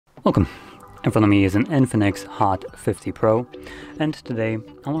Welcome. In front of me is an INFINIX Hot 50 Pro, and today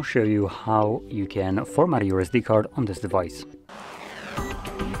I will show you how you can format your SD card on this device.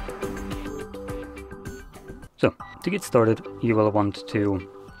 So, to get started, you will want to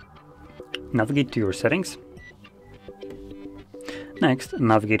navigate to your settings. Next,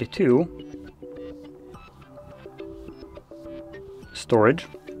 navigate to Storage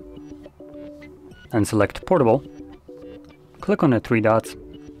and select Portable. Click on the three dots,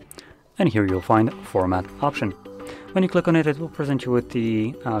 and here you'll find Format option. When you click on it, it will present you with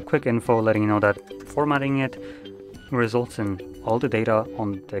the quick info letting you know that formatting it results in all the data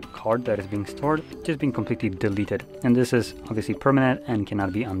on the card that is being stored just being completely deleted, and this is obviously permanent and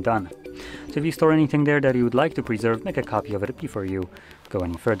cannot be undone. So if you store anything there that you would like to preserve, make a copy of it before you go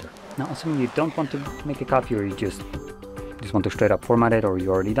any further. Now, assuming you don't want to make a copy, or you just want to straight up format it, or you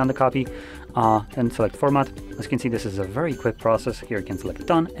already done the copy, and select format. As you can see, this is a very quick process. Here you can select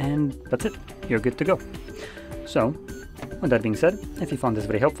done, and that's it. You're good to go. So, with that being said, if you found this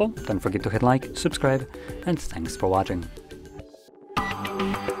very helpful, don't forget to hit like, subscribe, and thanks for watching.